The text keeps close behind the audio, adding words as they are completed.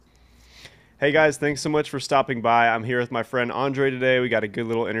Hey guys, thanks so much for stopping by. I'm here with my friend Andre today. We got a good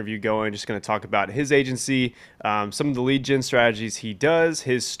little interview going. Just going to talk about his agency, some of the lead gen strategies he does,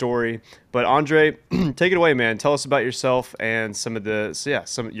 his story. But Andre, take it away, man. Tell us about yourself and some of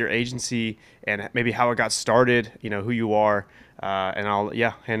some of your agency and maybe how it got started. You know who you are, and I'll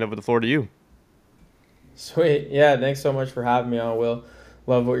hand over the floor to you. Sweet. Yeah, thanks so much for having me on, Will.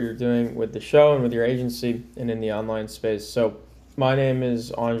 Love what you're doing with the show and with your agency and in the online space. So, my name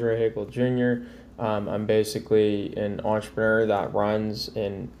is Andre Haykal Jr. I'm basically an entrepreneur that runs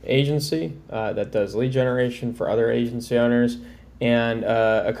an agency that does lead generation for other agency owners and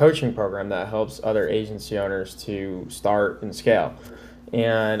a coaching program that helps other agency owners to start and scale.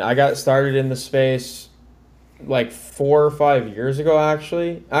 And I got started in the space like 4 or 5 years ago,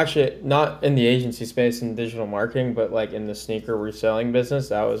 actually not in the agency space in digital marketing, but like in the sneaker reselling business.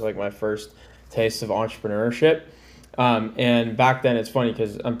 That was like my first taste of entrepreneurship. And back then, it's funny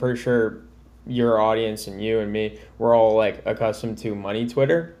because I'm pretty sure your audience and you and me, we're all like accustomed to money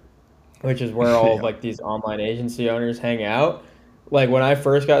Twitter, which is where all of Yeah. like these online agency owners hang out. Like when I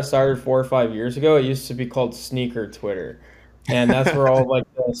first got started 4 or 5 years ago, it used to be called sneaker Twitter. And that's where all like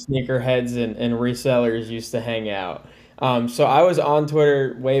the sneaker heads and resellers used to hang out. So I was on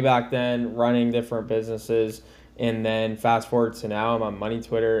Twitter way back then, running different businesses, and then fast forward to now, I'm on Money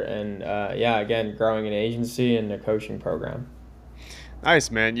Twitter, and yeah, again, growing an agency and a coaching program.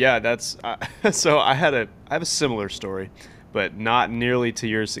 Nice, man. Yeah, that's so I have a similar story, but not nearly to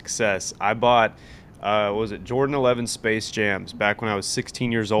your success. I bought what was it Jordan 11 Space Jams back when I was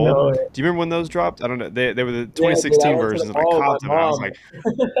 16 years old. No, Do you remember when those dropped? I don't know. They were the yeah, dude, I 2016 went to the versions, and I mall with copped my them, and I was like,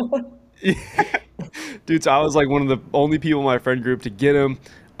 mom. dude. So I was like one of the only people in my friend group to get them.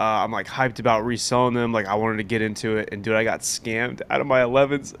 I'm like hyped about reselling them. Like I wanted to get into it, and dude, I got scammed out of my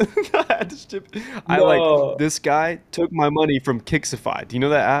 11s. I had to I like No. this guy took my money from Kixify. Do you know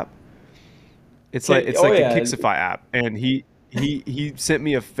that app? It's Oh like a yeah. Kixify app, and he sent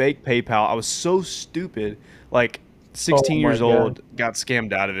me a fake PayPal. I was so stupid, like Oh 16 my years God. old, got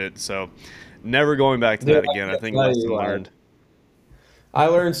scammed out of it. So never going back to Dude, that I again. I can't think tell you lesson like learned. I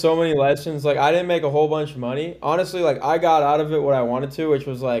learned so many lessons. Like I didn't make a whole bunch of money. Honestly, like I got out of it what I wanted to, which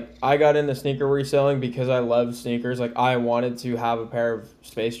was like I got into sneaker reselling because I love sneakers. Like I wanted to have a pair of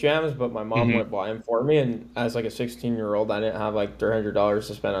Space Jams, but my mom Hmm. wouldn't buy them for me. And as like a 16-year-old, I didn't have like $300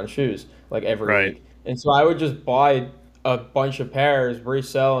 to spend on shoes like every Right. week. And so I would just buy a bunch of pairs,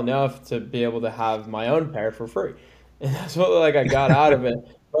 resell enough to be able to have my own pair for free. And that's what like I got out of it.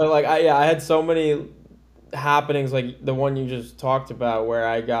 But like I had so many happenings like the one you just talked about where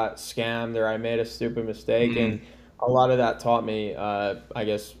I got scammed or I made a stupid mistake, Mm. and a lot of that taught me I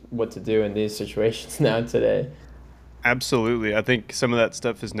guess what to do in these situations now today. Absolutely. I think some of that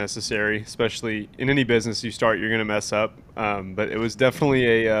stuff is necessary, especially in any business you start, you're going to mess up. But it was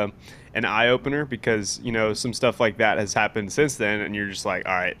definitely an eye opener because, you know, some stuff like that has happened since then. And you're just like,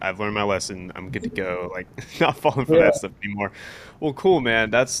 all right, I've learned my lesson. I'm good to go. Like, not falling for that Yeah. stuff anymore. Well, cool,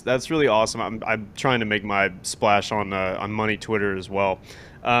 man. That's really awesome. I'm trying to make my splash on Money Twitter as well.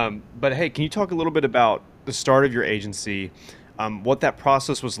 But hey, can you talk a little bit about the start of your agency? What that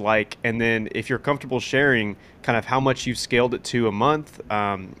process was like, and then if you're comfortable sharing, kind of how much you've scaled it to a month,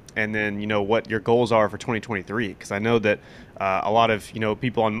 and then you know what your goals are for 2023. Because I know that a lot of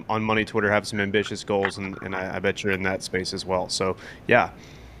people on Money Twitter have some ambitious goals, and I bet you're in that space as well. So yeah.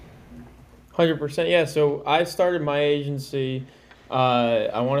 100%. Yeah, so I started my agency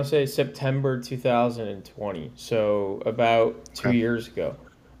I want to say September 2020, so about two Okay. years ago,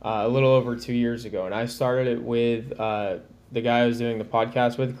 a little over 2 years ago. And I started it with the guy I was doing the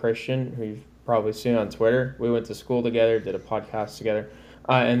podcast with, Christian, who you've probably seen on Twitter. We went to school together, did a podcast together,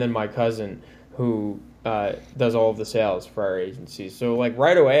 and then my cousin, who does all of the sales for our agency. So, like,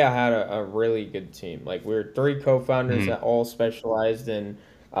 right away, I had a really good team. Like, we were three co founders Mhm. that all specialized in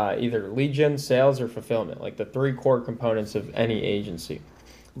either lead gen, sales, or fulfillment, like the three core components of any agency.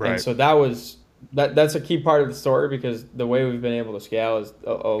 And Right. so that's a key part of the story because the way we've been able to scale is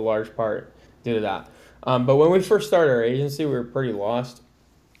a large part due to that. But when we first started our agency, we were pretty lost.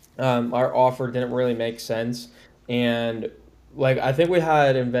 Our offer didn't really make sense, and like I think we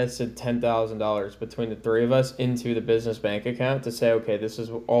had invested $10,000 between the three of us into the business bank account to say, okay, this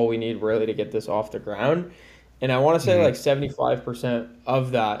is all we need really to get this off the ground. And I want to say Hmm. like 75%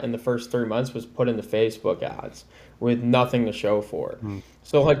 of that in the first 3 months was put into Facebook ads with nothing to show for it.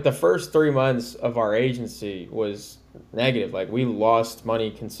 So like the first 3 months of our agency was negative. Like we lost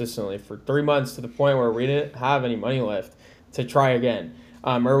money consistently for 3 months to the point where we didn't have any money left to try again.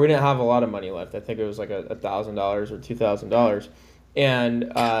 Or we didn't have a lot of money left. I think it was like $1,000 or $2,000.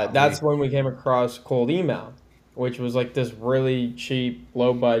 And that's Golly. when we came across cold email, which was like this really cheap,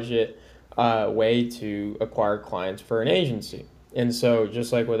 low budget way to acquire clients for an agency. And so,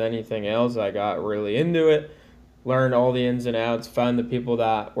 just like with anything else, I got really into it, learned all the ins and outs, found the people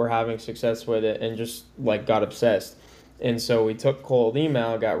that were having success with it, and just like got obsessed. And so we took cold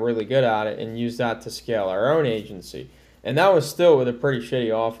email, got really good at it, and used that to scale our own agency. And that was still with a pretty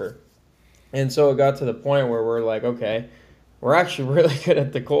shitty offer. And so it got to the point where we're like, okay, we're actually really good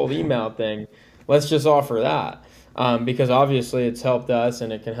at the cold email thing. Let's just offer that. Because obviously it's helped us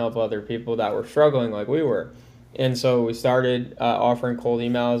and it can help other people that were struggling like we were. And so we started offering cold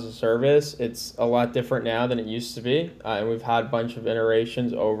email as a service. It's a lot different now than it used to be. And we've had a bunch of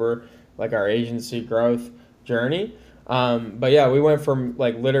iterations over like our agency growth journey. But yeah, we went from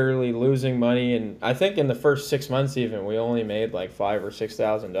like literally losing money, and I think in the first 6 months even we only made like $5,000 or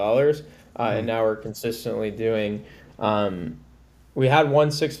 $6,000, and now we're consistently doing. Um, we had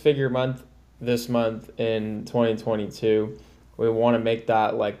one six-figure month this month in 2022. We want to make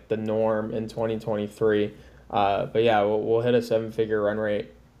that like the norm in 2023. But yeah, we'll hit a seven-figure run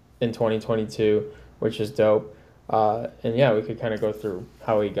rate in 2022, which is dope. And yeah, we could kind of go through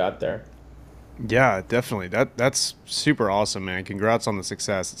how we got there. Yeah, definitely. That's super awesome, man. Congrats on the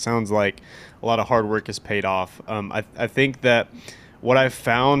success. It sounds like a lot of hard work has paid off. I think that what I've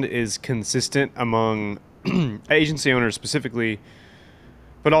found is consistent among agency owners specifically,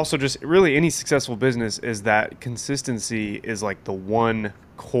 but also just really any successful business, is that consistency is like the one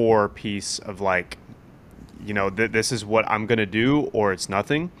core piece of like, this is what I'm gonna do or it's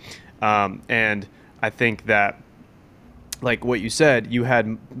nothing. And I think that, like what you said, you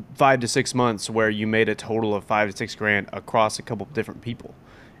had 5 to 6 months where you made a total of 5 to 6 grand across a couple of different people.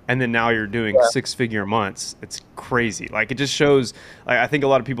 And then now you're doing 6 figure months. It's crazy. Like it just shows, like, I think a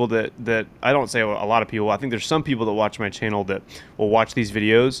lot of people that I don't say a lot of people, I think there's some people that watch my channel that will watch these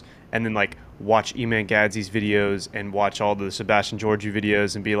videos and then like watch Eman Gadsby's videos and watch all the Sebastian Georgiou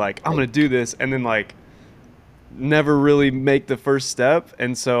videos and be like, I'm gonna do this, and then like never really make the first step.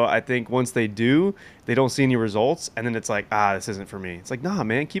 And so I think once they do, they don't see any results, and then it's like, this isn't for me. It's like, nah,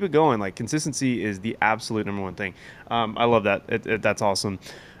 man, keep it going. Like consistency is the absolute number one thing. I love that. That's awesome.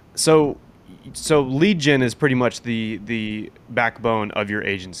 So so lead gen is pretty much the backbone of your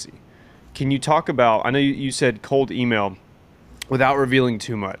agency. Can you talk about, I know you said cold email without revealing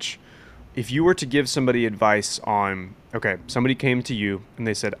too much. If you were to give somebody advice on, okay, somebody came to you and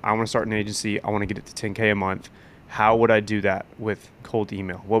they said, I want to start an agency, I want to get it to 10K a month. How would I do that with cold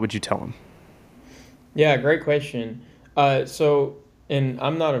email? What would you tell them? Yeah, great question. And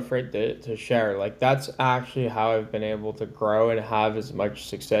I'm not afraid to share. Like, that's actually how I've been able to grow and have as much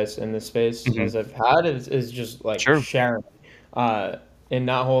success in this space Hmm. as I've had is just like Sure. sharing, uh, and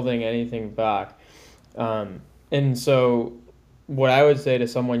not holding anything back. And so, what I would say to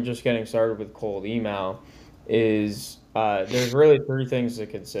someone just getting started with cold email is there's really three things to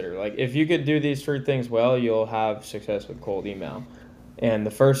consider. Like, if you could do these three things well, you'll have success with cold email. And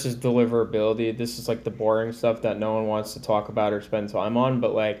the first is deliverability. This is like the boring stuff that no one wants to talk about or spend time on,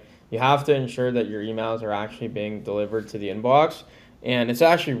 but like you have to ensure that your emails are actually being delivered to the inbox. And it's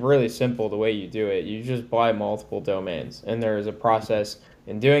actually really simple the way you do it. You just buy multiple domains, and there is a process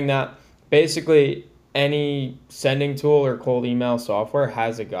in doing that. Basically, any sending tool or cold email software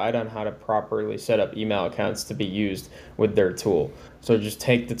has a guide on how to properly set up email accounts to be used with their tool. So just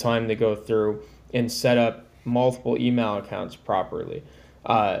take the time to go through and set up multiple email accounts properly.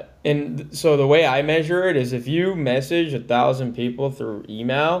 And so the way I measure it is if you message 1,000 people through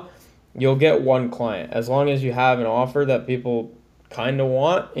email, you'll get one client. As long as you have an offer that people kind of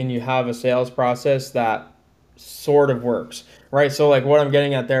want and you have a sales process that sort of works, right? So like what I'm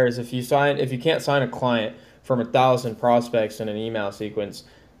getting at there is if you can't sign a client from 1,000 prospects in an email sequence,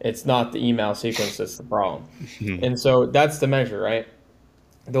 it's not the email sequence that's the problem. And so that's the measure, right?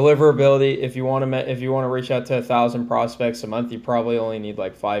 Deliverability, if you want to reach out to 1,000 prospects a month, you probably only need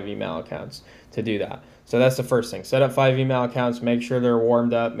like 5 email accounts to do that. So that's the first thing. Set up 5 email accounts, make sure they're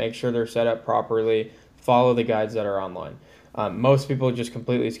warmed up, make sure they're set up properly, follow the guides that are online. Most people just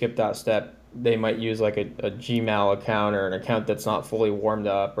completely skip that step. They might use like a Gmail account or an account that's not fully warmed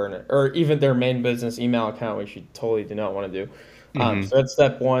up, or even their main business email account, which you totally do not want to do. Hmm. So that's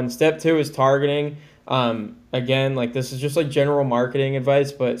step one. Step two is targeting. Again, like this is just like general marketing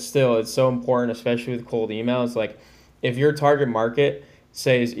advice, but still, it's so important, especially with cold emails. Like, if your target market,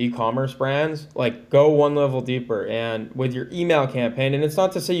 say, is e-commerce brands, like go one level deeper and with your email campaign. And it's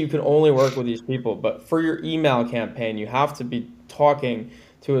not to say you can only work with these people, but for your email campaign, you have to be talking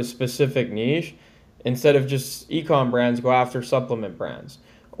to a specific niche. Instead of just e-com brands, go after supplement brands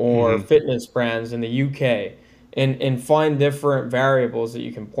or Hmm. fitness brands in the UK, and find different variables that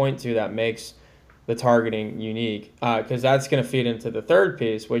you can point to that makes the targeting unique, because that's going to feed into the third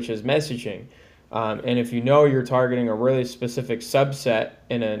piece, which is messaging. And if you know you're targeting a really specific subset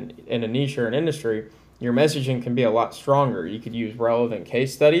in a niche or an industry, your messaging can be a lot stronger. You could use relevant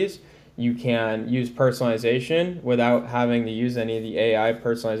case studies. You can use personalization without having to use any of the AI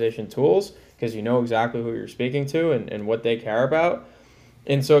personalization tools because you know exactly who you're speaking to and what they care about.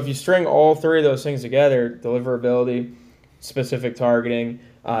 And so if you string all three of those things together, deliverability, specific targeting,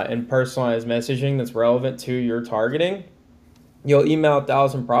 and personalized messaging that's relevant to your targeting, you'll email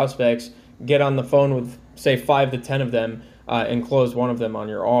 1,000 prospects, get on the phone with, say, 5 to 10 of them, and close one of them on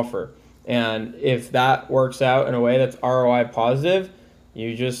your offer. And if that works out in a way that's ROI positive,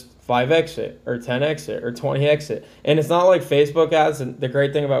 you just 5x it or 10x it or 20x it. And it's not like Facebook ads. And the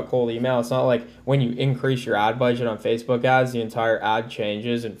great thing about cold email, it's not like when you increase your ad budget on Facebook ads, the entire ad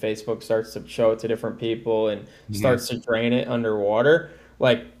changes and Facebook starts to show it to different people and Hmm. starts to drain it underwater.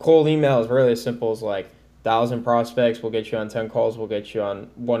 Like cold email is really as simple as like 1,000 prospects will get you on 10 calls, will get you on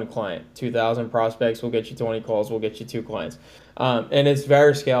one client. 2,000 prospects will get you 20 calls, will get you two clients. And it's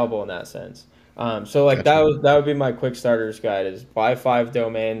very scalable in that sense. So like Gotcha. that would be my quick starters guide is buy 5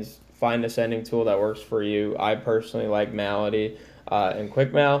 domains, find a sending tool that works for you. I personally like Mality and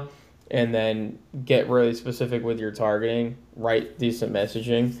QuickMail, and then get really specific with your targeting, write decent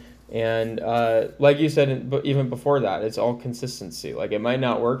messaging. And like you said, but even before that, it's all consistency. Like it might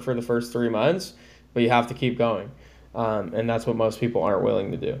not work for the first 3 months, but you have to keep going. And that's what most people aren't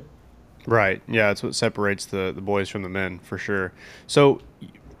willing to do. Right. Yeah, that's what separates the boys from the men for sure. So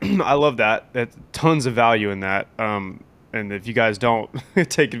I love that. That tons of value in that. And if you guys don't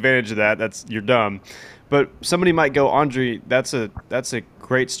take advantage of that, that's you're dumb. But somebody might go, Andre, that's a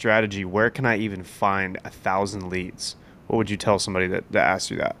great strategy. Where can I even find 1,000 leads? What would you tell somebody that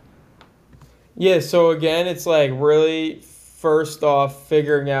asks you that? Yeah, so again, it's like really first off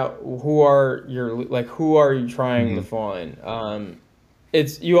figuring out who are you trying to Hmm. find.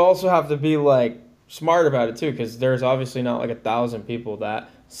 It's you also have to be like smart about it too, because there's obviously not like 1,000 people that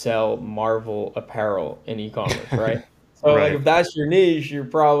sell Marvel apparel in e-commerce, right? So like Right. if that's your niche, you're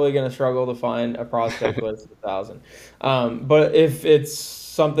probably gonna struggle to find a prospect list of 1,000. But if it's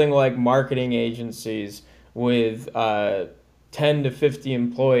something like marketing agencies with 10 to 50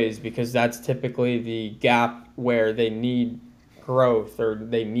 employees, because that's typically the gap where they need growth or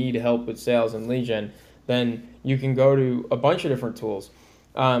they need help with sales and lead gen, then you can go to a bunch of different tools.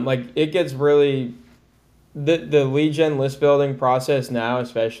 Like it gets really the lead gen list building process now,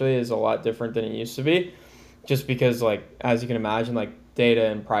 especially, is a lot different than it used to be, just because like as you can imagine, like data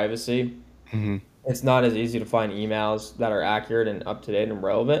and privacy, Hmm. it's not as easy to find emails that are accurate and up to date and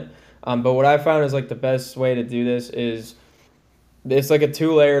relevant. But what I found is like the best way to do this is it's like a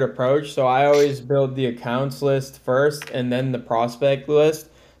two-layered approach. So I always build the accounts list first and then the prospect list.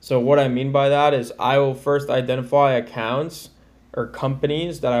 So what I mean by that is I will first identify accounts or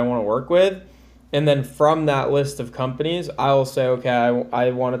companies that I want to work with. And then from that list of companies, I will say, okay, I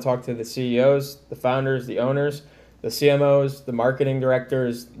want to talk to the CEOs, the founders, the owners, the CMOs, the marketing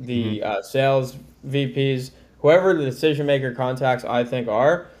directors, Hmm. the sales VPs, whoever the decision maker contacts I think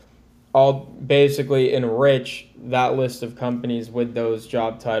are. I'll basically enrich that list of companies with those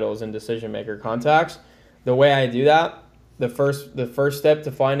job titles and decision maker contacts. The way I do that, the first step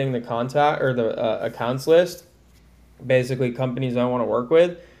to finding the contact or the accounts list, basically companies I want to work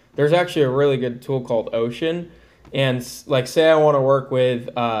with. There's actually a really good tool called Ocean, and like say I want to work with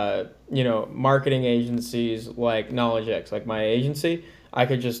marketing agencies like Knowledge X, like my agency. I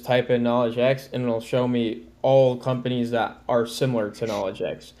could just type in Knowledge X and it'll show me all companies that are similar to Knowledge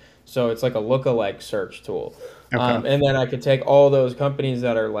X. So it's like a lookalike search tool. Okay. And then I could take all those companies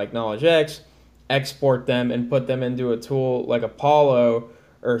that are like Knowledge X, export them, and put them into a tool like Apollo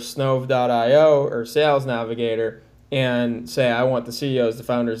or Snove.io or Sales Navigator, and say I want the CEOs, the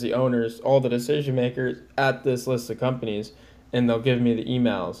founders, the owners, all the decision makers at this list of companies, and they'll give me the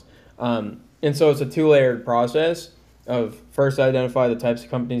emails. And so it's a two-layered process of first identify the types of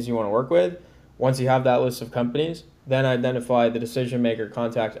companies you want to work with. Once you have that list of companies, then identify the decision maker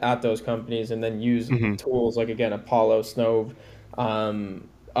contacts at those companies, and then use Hmm. tools like again Apollo, Snove,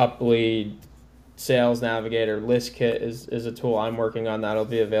 Uplead, Sales Navigator, ListKit is a tool I'm working on that'll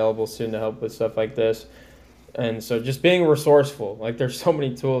be available soon to help with stuff like this. And so just being resourceful, like there's so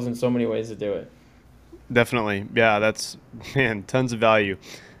many tools and so many ways to do it. Definitely. Yeah, that's man, tons of value.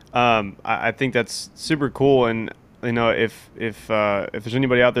 I think that's super cool, and if there's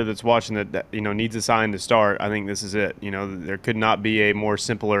anybody out there that's watching that needs a sign to start, I think this is it. There could not be a more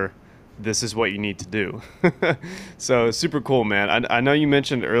simpler. This is what you need to do. So super cool, man. I know you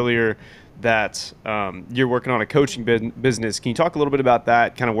mentioned earlier that you're working on a coaching business. Can you talk a little bit about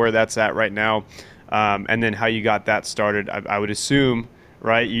that? Kind of where that's at right now, and then how you got that started. I would assume,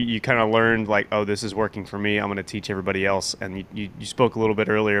 right? You kind of learned like, oh, this is working for me. I'm going to teach everybody else. And you spoke a little bit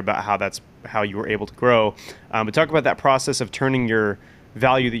earlier about how that's how you were able to grow. But talk about that process of turning your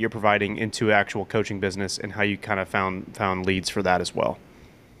value that you're providing into actual coaching business and how you kind of found leads for that as well.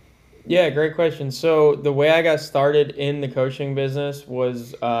 Yeah, great question. So the way I got started in the coaching business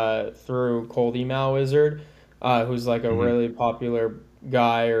was through Cold Email Wizard, who's like a Hmm. really popular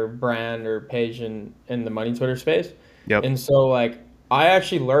guy or brand or page in the money Twitter space. Yep. And so like I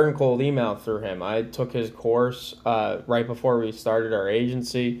actually learned cold email through him. I took his course right before we started our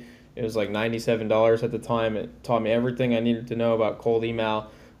agency. It was like $97 at the time. It taught me everything I needed to know about cold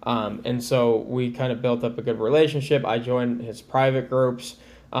email. And so we kind of built up a good relationship. I joined his private groups.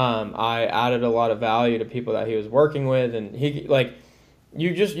 I added a lot of value to people that he was working with, and he like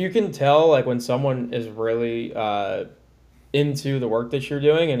you can tell like when someone is really into the work that you're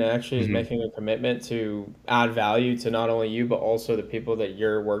doing and actually is Hmm. making a commitment to add value to not only you but also the people that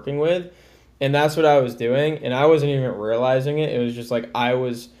you're working with. And that's what I was doing, and I wasn't even realizing it. It was just like I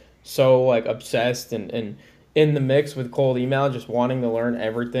was so like obsessed and in the mix with cold email, just wanting to learn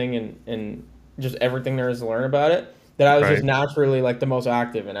everything and just everything there is to learn about it, that I was just Right. naturally like the most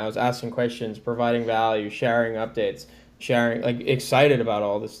active, and I was asking questions, providing value, sharing updates, sharing like excited about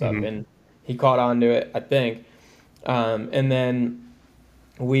all this stuff. Hmm. And he caught on to it, I think. And then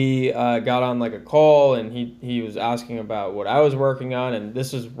we got on like a call, and he was asking about what I was working on, and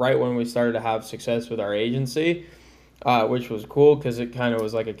this is right when we started to have success with our agency, which was cool because it kind of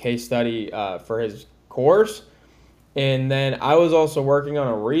was like a case study for his course. And then I was also working on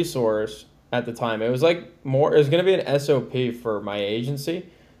a resource at the time. It was like more, it was going to be an SOP for my agency,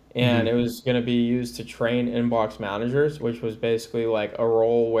 and Hmm. it was going to be used to train inbox managers, which was basically like a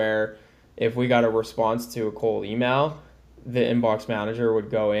role where if we got a response to a cold email, the inbox manager would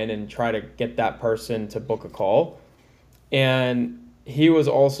go in and try to get that person to book a call. And he was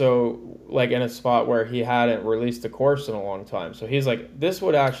also like in a spot where he hadn't released a course in a long time. So he's like, this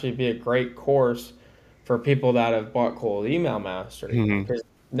would actually be a great course for people that have bought cold email mastery, Hmm. because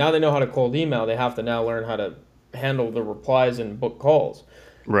now they know how to cold email. They have to now learn how to handle the replies and book calls.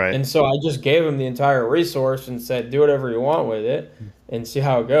 Right. And so I just gave him the entire resource and said, do whatever you want with it and see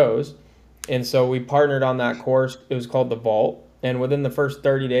how it goes. And so we partnered on that course. It was called The Vault. And within the first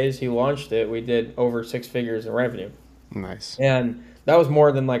 30 days he launched it, we did over six figures in revenue. Nice. And that was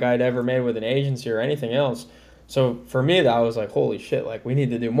more than like I'd ever made with an agency or anything else. So for me, that was like, holy shit, like we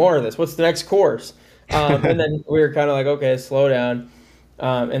need to do more of this. What's the next course? And then we were kind of like, okay, slow down.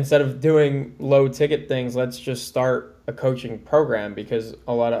 Instead of doing low ticket things, let's just start a coaching program, because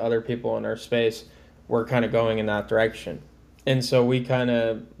a lot of other people in our space were kind of going in that direction. And so we kind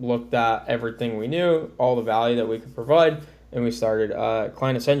of looked at everything we knew, all the value that we could provide, and we started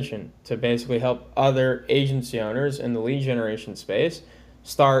Client Ascension to basically help other agency owners in the lead generation space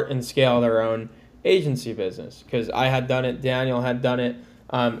start and scale their own agency business. Because I had done it, Daniel had done it,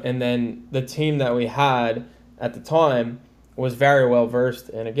 and then the team that we had at the time was very well versed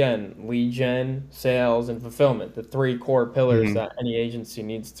in, again, lead gen, sales, and fulfillment, the three core pillars Hmm. that any agency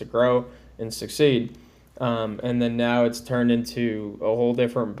needs to grow and succeed. And then now it's turned into a whole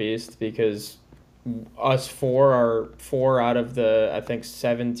different beast, because us four are four out of the, I think,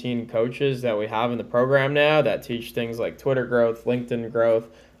 17 coaches that we have in the program now that teach things like Twitter growth, LinkedIn growth,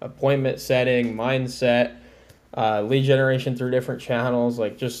 appointment setting, mindset, lead generation through different channels.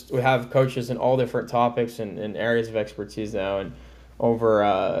 Like, just we have coaches in all different topics and areas of expertise now, and over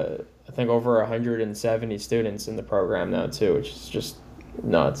I think over 170 students in the program now too, which is just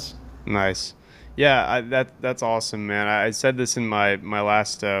nuts. Nice. Yeah, that's awesome, man. I said this in my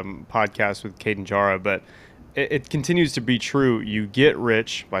last podcast with Caden Jara, but it continues to be true. You get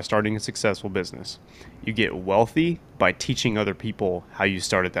rich by starting a successful business. You get wealthy by teaching other people how you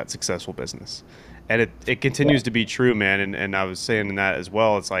started that successful business. And it Yeah. continues to be true, man. And I was saying in that as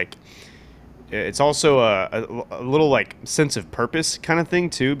well. It's like it's also a little like sense of purpose kind of thing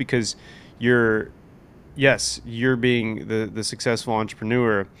too, because you're yes, you're being the successful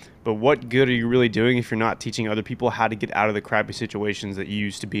entrepreneur, but what good are you really doing if you're not teaching other people how to get out of the crappy situations that you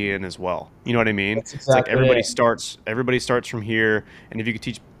used to be in as well? You know what I mean? That's It's like exactly it. everybody starts from here, and if you could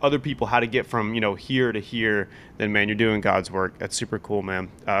teach other people how to get from, here to here, then man, you're doing God's work. That's super cool, man.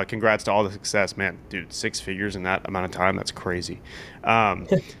 Congrats to all the success, man. Dude, six figures in that amount of time, that's crazy. Um,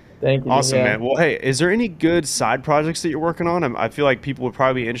 Thank you. Awesome, Yeah. man. Well, hey, is there any good side projects that you're working on? I feel like people would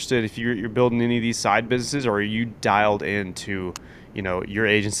probably be interested if you're building any of these side businesses, or are you dialed into, your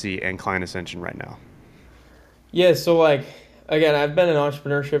agency and Client Ascension right now? Yeah, so like again, I've been in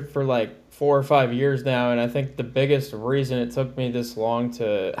entrepreneurship for like 4 or 5 years now, and I think the biggest reason it took me this long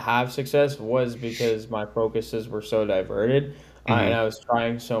to have success was because my focuses were so diverted, and Hmm. I was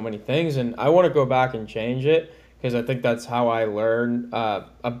trying so many things, and I want to go back and change it because I think that's how I learn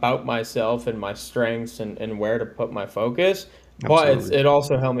about myself and my strengths and where to put my focus. But Absolutely. it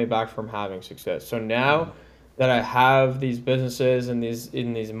also held me back from having success. So now that I have these businesses and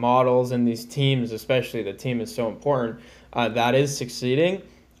these models and these teams, especially the team is so important, that is succeeding.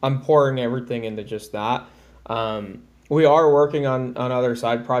 I'm pouring everything into just that. We are working on other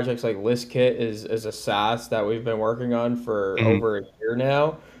side projects like ListKit is a SaaS that we've been working on for Hmm. over a year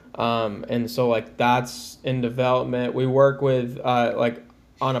now. And so like that's in development. We work with like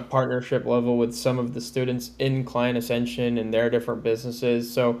on a partnership level with some of the students in Client Ascension and their different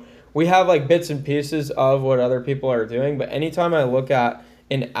businesses. So we have like bits and pieces of what other people are doing, but anytime I look at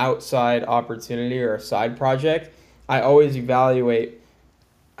an outside opportunity or a side project, I always evaluate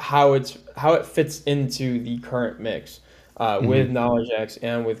how it fits into the current mix Hmm. with KnowledgeX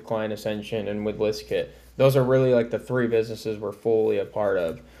and with Client Ascension and with ListKit. Those are really like the three businesses we're fully a part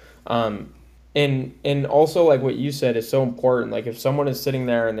of. Um, and also like what you said is so important. Like if someone is sitting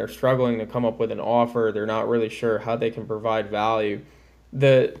there and they're struggling to come up with an offer, they're not really sure how they can provide value.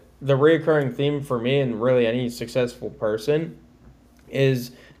 The reoccurring theme for me and really any successful person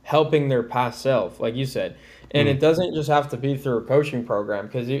is helping their past self, like you said. And Hmm. it doesn't just have to be through a coaching program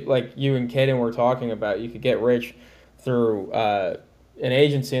because, like you and Kaden were talking about, you could get rich through an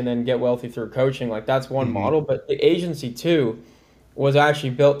agency and then get wealthy through coaching. Like that's one Hmm. model, but the agency too was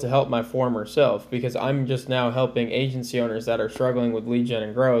actually built to help my former self because I'm just now helping agency owners that are struggling with lead gen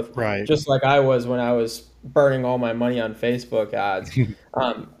and growth, Right. just like I was when I was burning all my money on Facebook ads.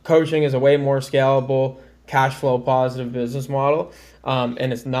 Coaching is a way more scalable, cash flow positive business model,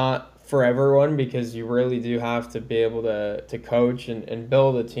 and it's not for everyone because you really do have to be able to coach and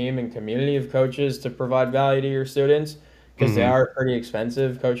build a team and community of coaches to provide value to your students because they Hmm. are pretty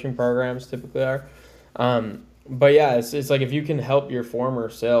expensive. Coaching programs typically are. But yeah, it's like if you can help your former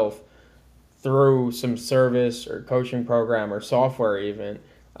self through some service or coaching program or software, even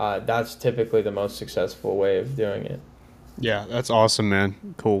that's typically the most successful way of doing it. Yeah, that's awesome, man.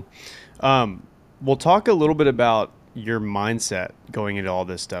 Cool. Um, we'll talk a little bit about your mindset going into all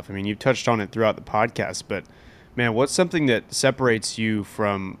this stuff. I mean, you've touched on it throughout the podcast, but man, what's something that separates you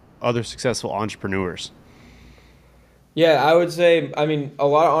from other successful entrepreneurs? Yeah, I would say, I mean, a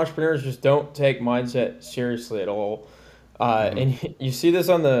lot of entrepreneurs just don't take mindset seriously at all. Hmm. And you see this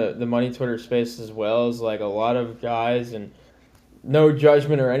on the money Twitter space as well as like a lot of guys and no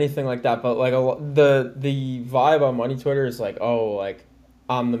judgment or anything like that, but like the vibe on money Twitter is like, oh, like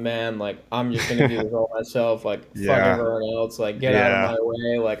I'm the man, like I'm just gonna do this all myself, like fuck Yeah. everyone else, like get out of Yeah. my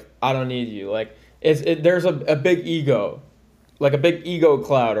way, like I don't need you. Like there's a big ego, like a big ego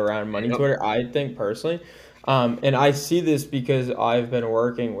cloud around money Yep. Twitter, I think personally. And I see this because I've been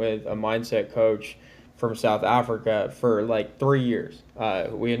working with a mindset coach from South Africa for like 3 years.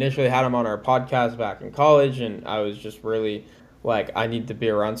 We initially had him on our podcast back in college, and I was just really like, I need to be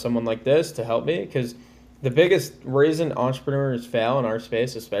around someone like this to help me because the biggest reason entrepreneurs fail in our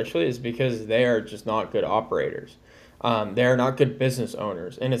space, especially, is because they are just not good operators. They are not good business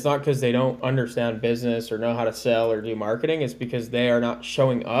owners. And it's not because they don't understand business or know how to sell or do marketing. It's because they are not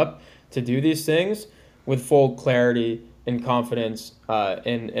showing up to do these things with full clarity and confidence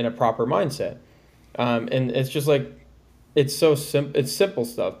in a proper mindset. And it's just like, it's simple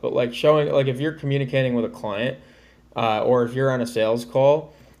stuff, but like showing, like if you're communicating with a client or if you're on a sales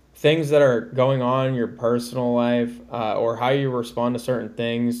call, things that are going on in your personal life or how you respond to certain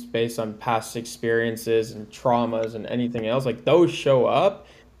things based on past experiences and traumas and anything else, like those show up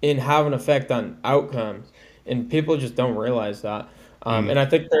and have an effect on outcomes. And people just don't realize that. Mm. And I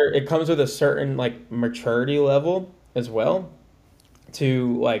think it comes with a certain like maturity level as well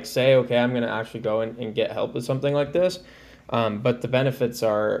to like say, okay, I'm going to actually go and get help with something like this. But the benefits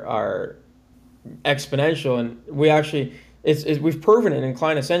are exponential, and we actually we've proven it in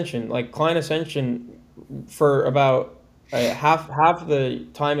Client Ascension. Like Client Ascension, for about half the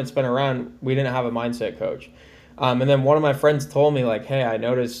time it's been around, we didn't have a mindset coach. And then one of my friends told me like, "Hey, I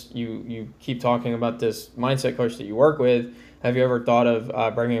noticed you keep talking about this mindset coach that you work with. Have you ever thought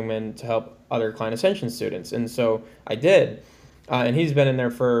of bringing him in to help other Client Ascension students?" And so I did, and he's been in there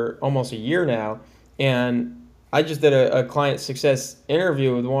for almost a year now. And I just did a client success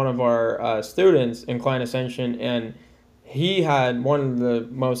interview with one of our students in Client Ascension, and he had one of the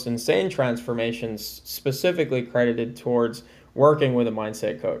most insane transformations specifically credited towards working with a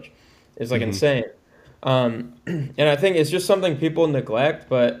mindset coach. It's like Hmm. insane. And I think it's just something people neglect,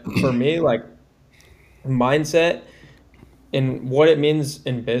 but for me, like mindset And what it means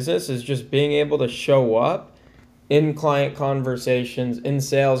in business is just being able to show up in client conversations, in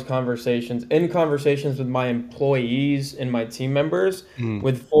sales conversations, in conversations with my employees and my team members Mm.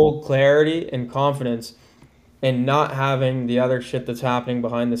 with full clarity and confidence, and not having the other shit that's happening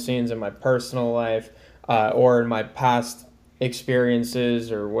behind the scenes in my personal life, or in my past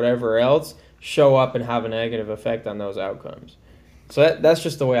experiences or whatever else show up and have a negative effect on those outcomes. So that's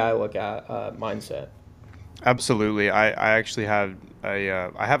just the way I look at mindset. Absolutely. I actually had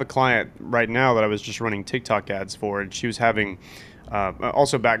I have a client right now that I was just running TikTok ads for, and she was having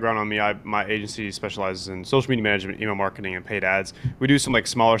also background on me. My agency specializes in social media management, email marketing, and paid ads. We do some like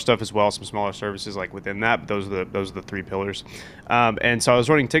smaller stuff as well, some smaller services like within that. But those are the three pillars. And so I was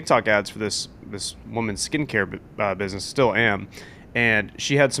running TikTok ads for this woman's skincare business, still am, and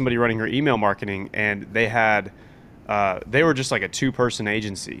she had somebody running her email marketing, and they were just like a two-person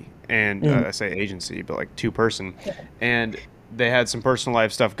agency, and Mm. I say agency, but like two-person, and they had some personal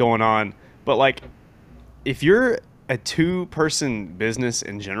life stuff going on. But like, if you're a two-person business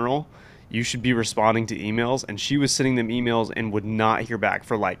in general, you should be responding to emails. And she was sending them emails and would not hear back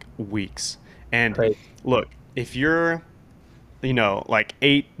for like weeks. And Crazy. look, if you're like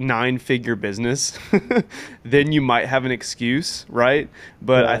eight, nine figure business, then you might have an excuse, right?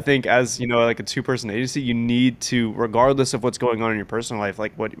 But I Yeah. think as, like a two-person agency, you need to, regardless of what's going on in your personal life,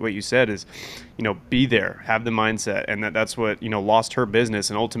 like what you said is, be there, have the mindset. And that's what, lost her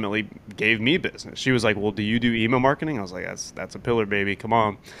business and ultimately gave me business. She was like, well, do you do email marketing? I was like, that's a pillar, baby. Come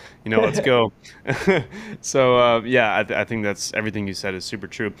on, let's go. So yeah, I think that's everything you said is super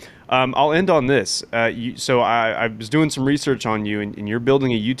true. I'll end on this. So I was doing some research on you, and you're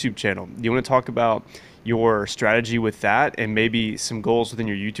building a YouTube channel. Do you want to talk about your strategy with that, and maybe some goals within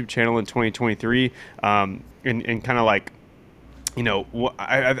your YouTube channel in 2023, and kind of like,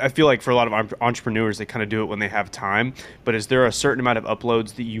 I feel like for a lot of entrepreneurs, they kind of do it when they have time. But is there a certain amount of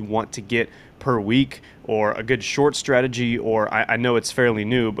uploads that you want to get per week, or a good short strategy? Or I know it's fairly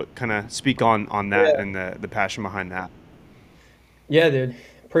new, but kind of speak on that Yeah. and the passion behind that. Yeah, dude.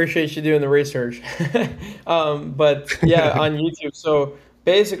 Appreciate you doing the research. But yeah, on YouTube. So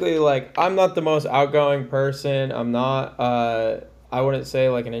basically, like, I'm not the most outgoing person. I'm not, I wouldn't say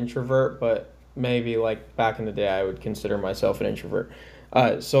like an introvert, but maybe like back in the day, I would consider myself an introvert.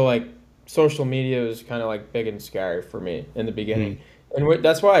 So like social media was kind of like big and scary for me in the beginning. Mm-hmm. And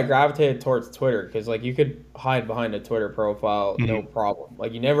that's why I gravitated towards Twitter, because like you could hide behind a Twitter profile, no problem.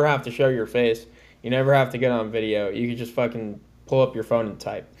 Like you never have to show your face. You never have to get on video. You could just fucking pull up your phone and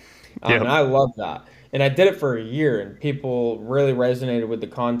type. And Yep. I love that. And I did it for a year, and people really resonated with the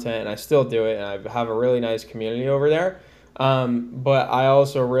content, and I still do it, and I have a really nice community over there. But I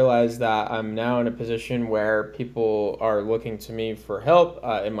also realized that I'm now in a position where people are looking to me for help,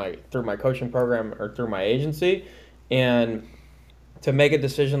 in my through my coaching program or through my agency, and to make a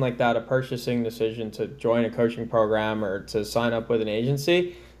decision like that, a purchasing decision to join a coaching program or to sign up with an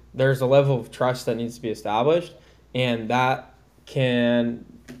agency, there's a level of trust that needs to be established, and that can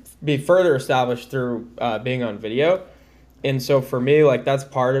be further established through being on video. And so for me, like that's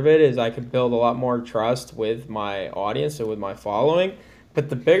part of it is I could build a lot more trust with my audience and with my following. But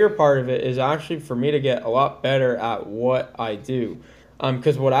the bigger part of it is actually for me to get a lot better at what I do.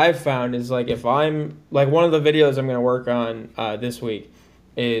 Because what I've found is like if I'm like one of the videos I'm going to work on this week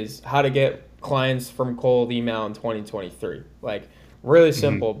is how to get clients from cold email in 2023. Like really Mm-hmm.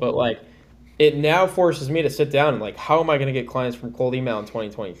 simple, but like it now forces me to sit down and like how am I going to get clients from cold email in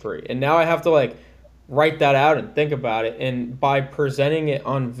 2023? And now I have to like write that out and think about it. And by presenting it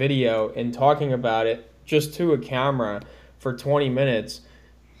on video and talking about it just to a camera for 20 minutes,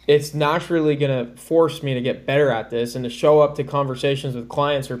 it's naturally going to force me to get better at this and to show up to conversations with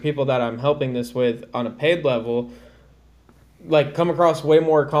clients or people that I'm helping this with on a paid level, like come across way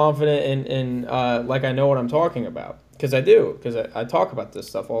more confident and like I know what I'm talking about. Because I do, because I talk about this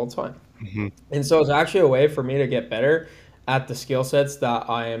stuff all the time. Mm-hmm. And so it's actually a way for me to get better at the skill sets that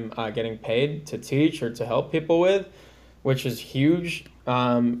I am getting paid to teach or to help people with, which is huge.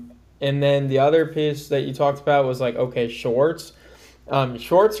 And then the other piece that you talked about was like, okay, shorts.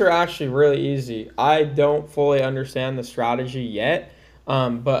 Shorts are actually really easy. I don't fully understand the strategy yet,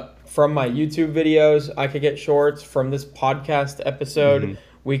 but from my YouTube videos, I could get shorts. From this podcast Mm-hmm. episode,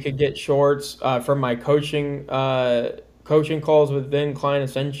 we could get shorts. From my coaching calls within Client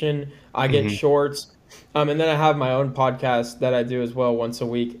Ascension, I get Mm-hmm. shorts. And then I have my own podcast that I do as well once a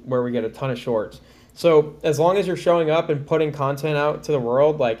week where we get a ton of shorts. So as long as you're showing up and putting content out to the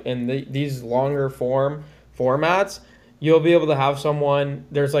world, like in these longer formats, you'll be able to have someone.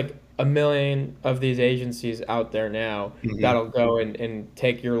 There's like a million of these agencies out there now Mm-hmm. that'll go and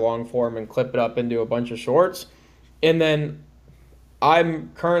take your long form and clip it up into a bunch of shorts. And then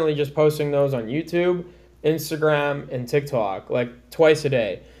I'm currently just posting those on YouTube, Instagram, and TikTok like twice a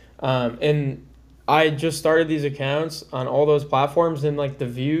day. And I just started these accounts on all those platforms, and like the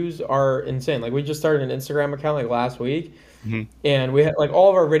views are insane. Like we just started an Instagram account like last week, Hmm. and we had like all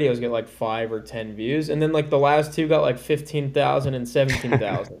of our videos get like 5 or 10 views, and then like the last two got like 15,000 and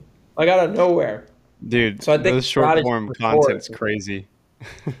 17,000, like out of nowhere. Dude, So I think those the short strategy form for content's shorts, crazy.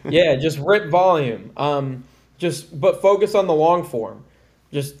 yeah, just rip volume. Just but focus on the long form.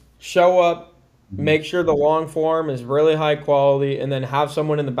 Just show up, Mhm. make sure the long form is really high quality, and then have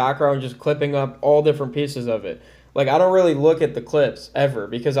someone in the background just clipping up all different pieces of it. Like I don't really look at the clips ever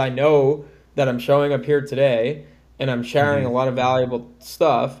because I know that I'm showing up here today and I'm sharing a Mhm. lot of valuable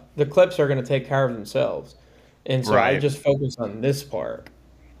stuff. The clips are going to take care of themselves. And so I Right. just focus on this part.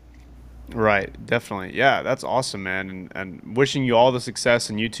 Right, definitely. Yeah, that's awesome, man. And wishing you all the success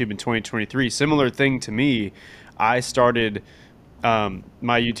in YouTube in 2023. Similar thing to me. I started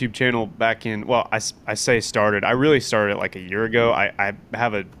my YouTube channel back in, well, I say started. I really started it like a year ago. I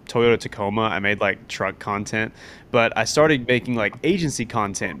have a Toyota Tacoma. I made like truck content, but I started making like agency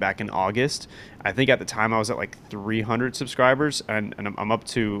content back in August. I think at the time I was at like 300 subscribers, and I'm up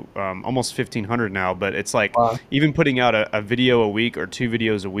to almost 1,500 now. But it's like even putting out a video a week or two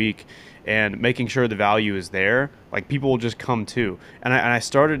videos a week and making sure the value is there, like people will just come to. And I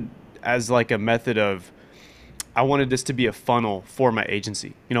started as like a method of, I wanted this to be a funnel for my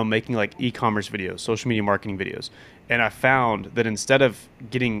agency, making like e-commerce videos, social media marketing videos. And I found that instead of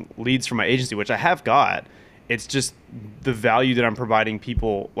getting leads from my agency, which I have got, it's just the value that I'm providing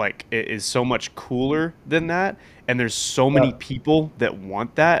people like it is so much cooler than that. And there's so many Yeah. people that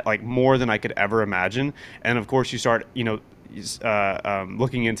want that, like more than I could ever imagine. And of course, you start,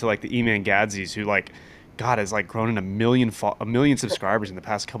 looking into like the E-Man Gadzis who like God has like grown in a million subscribers in the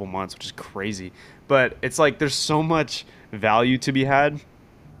past couple months, which is crazy. But it's like there's so much value to be had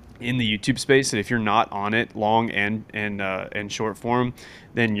in the YouTube space that if you're not on it long and short form,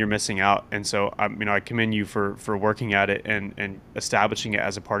 then you're missing out. And so I commend you for working at it and establishing it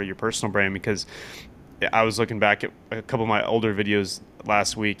as a part of your personal brand, because I was looking back at a couple of my older videos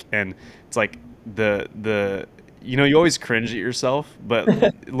last week, and it's like the you always cringe at yourself, but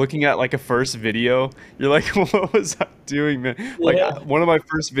looking at like a first video, you're like, what was I doing, man? Like Yeah. one of my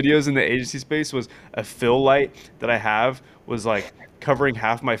first videos in the agency space was a fill light that I have was like covering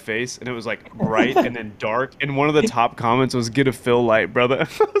half my face, and it was like bright and then dark. And one of the top comments was, "Get a fill light, brother."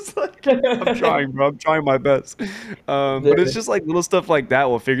 I was like, "I'm trying, bro. I'm trying my best." But it's Dude. just like little stuff like that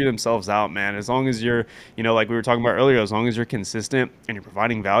will figure themselves out, man. As long as you're, like we were talking about earlier, as long as you're consistent and you're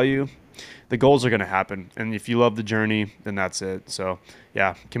providing value, the goals are going to happen. And if you love the journey, then that's it. So,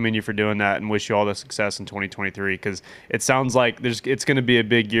 yeah, commend you for doing that and wish you all the success in 2023, because it sounds like it's going to be a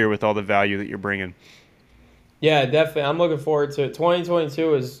big year with all the value that you're bringing. Yeah, definitely. I'm looking forward to it.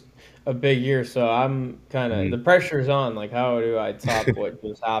 2022 is a big year, so I'm kind of Mhm. the pressure's on. Like, how do I top what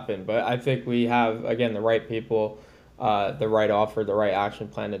just happened? But I think we have again the right people, the right offer, the right action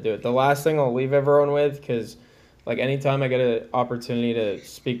plan to do it. The last thing I'll leave everyone with, because like anytime I get an opportunity to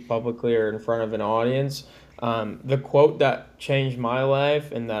speak publicly or in front of an audience, the quote that changed my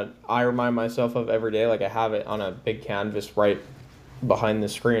life and that I remind myself of every day, like I have it on a big canvas right behind the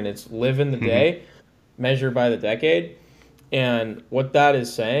screen. It's live in the Mhm. day, measured by the decade. And what that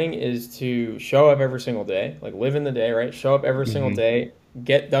is saying is to show up every single day, like live in the day, right? Show up every single Mhm. day,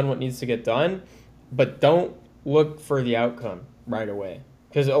 get done what needs to get done, but don't look for the outcome right away.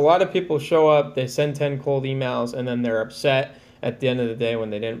 Because a lot of people show up, they send 10 cold emails, and then they're upset at the end of the day when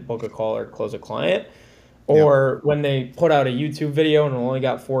they didn't book a call or close a client. Yep. Or when they put out a YouTube video and it only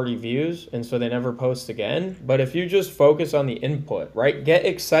got 40 views, and so they never post again. But if you just focus on the input, right? Get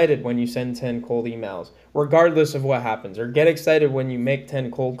excited when you send 10 cold emails, regardless of what happens. Or get excited when you make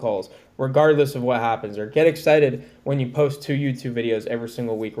 10 cold calls, regardless of what happens. Or get excited when you post 2 YouTube videos every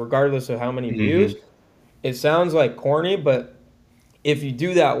single week, regardless of how many Mhm. views. It sounds like corny, but if you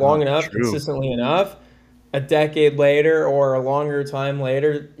do that No, long it's enough, true. consistently enough, a decade later or a longer time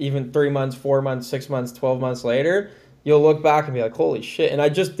later, even 3 months, 4 months, 6 months, 12 months later, you'll look back and be like, "Holy shit!" And I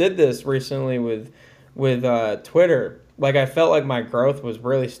just did this recently with Twitter. Like I felt like my growth was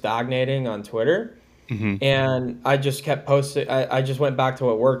really stagnating on Twitter, Mhm. and I just kept posting. I just went back to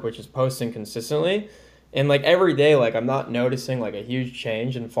what worked, which is posting consistently. And like every day, like I'm not noticing like a huge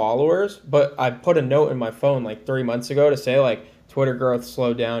change in followers, but I put a note in my phone like 3 months ago to say like Twitter growth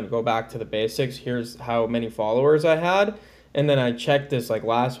slowed down, go back to the basics. Here's how many followers I had. And then I checked this like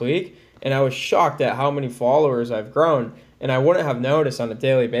last week, and I was shocked at how many followers I've grown. And I wouldn't have noticed on a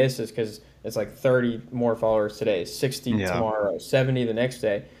daily basis because it's like 30 more followers today, 60 Yeah. tomorrow, 70 the next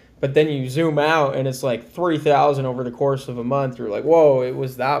day. but then you zoom out and it's like 3,000 over the course of a month. You're like, whoa, it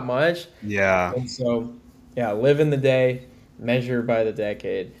was that much. Yeah. And so, yeah, live in the day, measure by the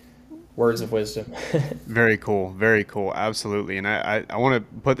decade. Words of wisdom. Very cool. Very cool. Absolutely. And I want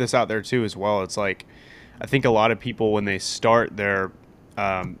to put this out there too as well. It's like I think a lot of people when they start their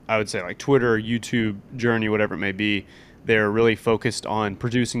I would say like Twitter, YouTube journey, whatever it may be, they're really focused on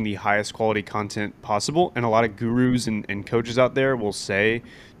producing the highest quality content possible. And a lot of gurus and coaches out there will say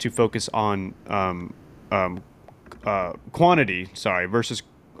to focus on um, quantity, sorry, versus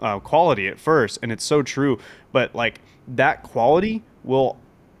quality at first. And it's so true. But like that quality will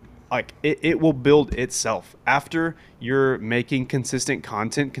like it will build itself after you're making consistent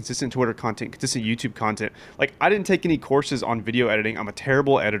content, consistent Twitter content, consistent YouTube content. Like I didn't take any courses on video editing. I'm a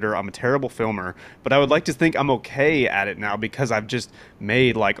terrible editor, I'm a terrible filmer, but I would like to think I'm okay at it now because I've just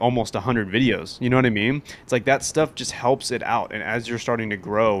made like almost 100 videos. You know what I mean? It's like that stuff just helps it out, and as you're starting to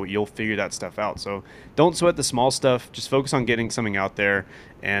grow you'll figure that stuff out. So don't sweat the small stuff, just focus on getting something out there.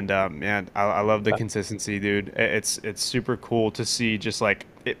 And man, I love the consistency, dude. It's super cool to see just like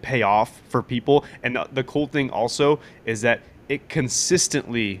it pay off for people. And the cool thing also is that it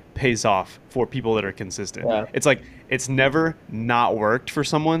consistently pays off for people that are consistent. Yeah. It's like it's never not worked for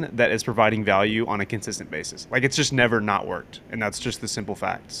someone that is providing value on a consistent basis. Like it's just never not worked, and that's just the simple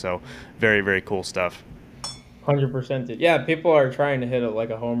fact. So very, very cool stuff. 100%. Yeah, people are trying to hit it like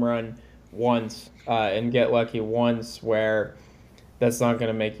a home run once and get lucky once where that's not going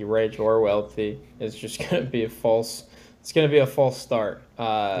to make you rich or wealthy. It's just going to be a false. It's going to be a false start.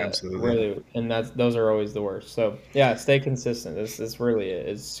 Absolutely. Really, and that's those are always the worst. So yeah, stay consistent. This really it.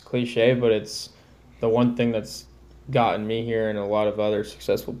 It's cliche, but it's the one thing that's gotten me here and a lot of other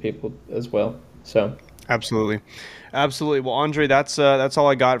successful people as well. So Absolutely. Absolutely. Well, Andre, that's all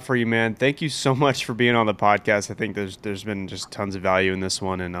I got for you, man. Thank you so much for being on the podcast. I think there's been just tons of value in this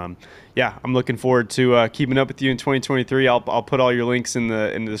one, and yeah, I'm looking forward to keeping up with you in 2023. I'll put all your links in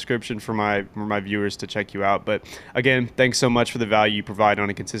the description for my viewers to check you out. But again, thanks so much for the value you provide on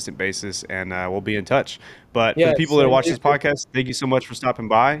a consistent basis, and we'll be in touch. But for yeah, the people that same watch here. this podcast, thank you so much for stopping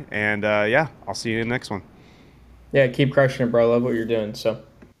by, and yeah, I'll see you in the next one. Yeah, keep crushing it, bro. Love what you're doing. So.